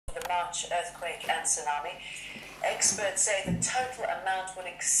avalanche, earthquake and tsunami. Experts say the total amount will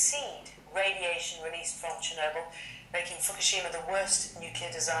exceed radiation released from Chernobyl, making Fukushima the worst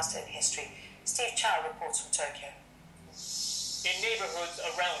nuclear disaster in history. Steve Chow reports from Tokyo. In neighborhoods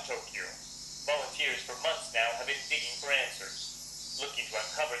around Tokyo, volunteers for months now have been digging for answers, looking to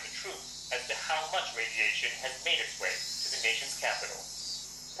uncover the truth as to how much radiation has made its way to the nation's capital.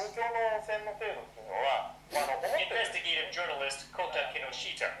 Investigative journalist Kota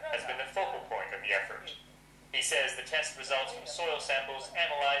Kinoshita has been the focal point of the effort. He says the test results from soil samples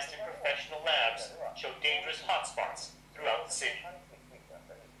analyzed in professional labs show dangerous hotspots throughout the city.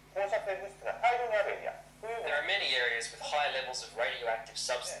 There are many areas with high levels of radioactive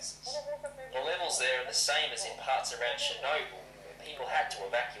substances. The levels there are the same as in parts around Chernobyl, where people had to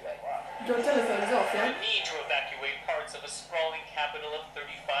evacuate. Your telephone is off, yeah? The need to evacuate parts of a sprawling capital of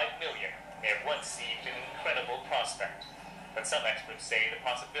 35 million may have once seemed an incredible prospect, but some experts say the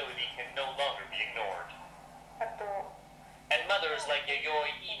possibility can no longer be ignored. And mothers like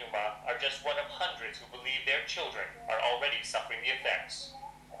Yayoi Inuma are just one of hundreds who believe their children are already suffering the effects.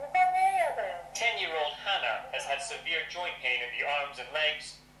 10-year-old Hannah has had severe joint pain in the arms and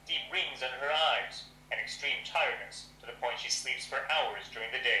legs, deep rings under her eyes, and extreme tiredness to the point she sleeps for hours during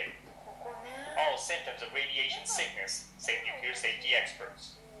the day. All symptoms of radiation sickness, say nuclear safety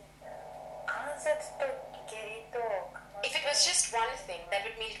experts. If it was just one thing, that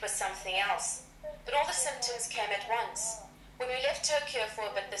would mean it was something else. But all the symptoms came at once. When we left Tokyo for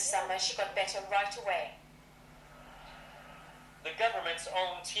a bit this summer, she got better right away. The government's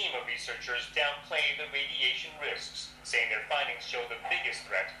own team of researchers downplay the radiation risks, saying their findings show the biggest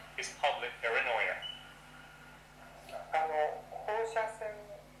threat is public paranoia.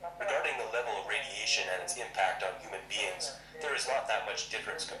 Regarding the level of radiation and its impact on human beings, there is not that much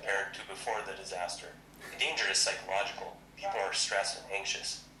difference compared to before the disaster. The danger is psychological. People are stressed and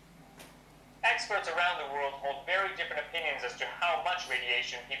anxious. Experts around the world hold very different opinions as to how much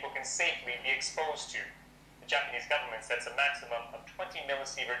radiation people can safely be exposed to. The Japanese government sets a maximum of 20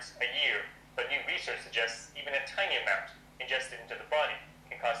 millisieverts a year, but new research suggests even a tiny amount ingested into the body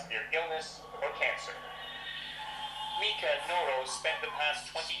can cause severe illness or cancer. Mika Noro spent the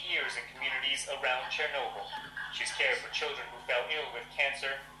past 20 years in communities around Chernobyl. She's cared for children who fell ill with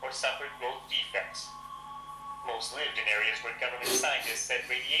cancer or suffered growth defects. Most lived in areas where government scientists said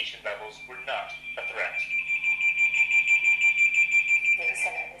radiation levels were not a threat.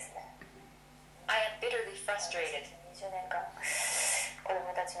 I am bitterly frustrated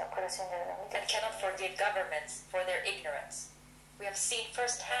and cannot forgive governments for their ignorance. We have seen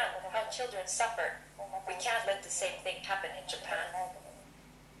firsthand how children suffer. We can't let the same thing happen in Japan.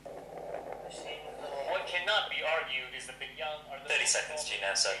 What cannot be argued is that the young are the 30 seconds,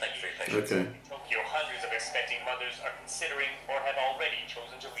 Gina, so thank you for your patience. Okay. In Tokyo, hundreds of expecting mothers are considering or have already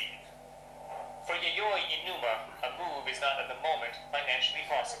chosen to leave. For Yayoi Inuma, a move is not at the moment financially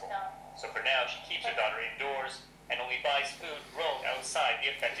possible. So for now, she keeps her daughter indoors and only buys food grown outside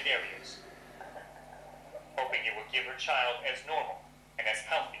the affected areas, hoping it will give her child as normal and as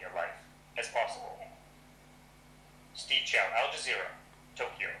healthy a life as possible. Steve Chow, Al Jazeera,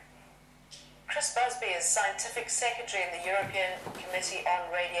 Tokyo. Chris Busby is Scientific Secretary in the European Committee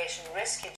on Radiation Risk.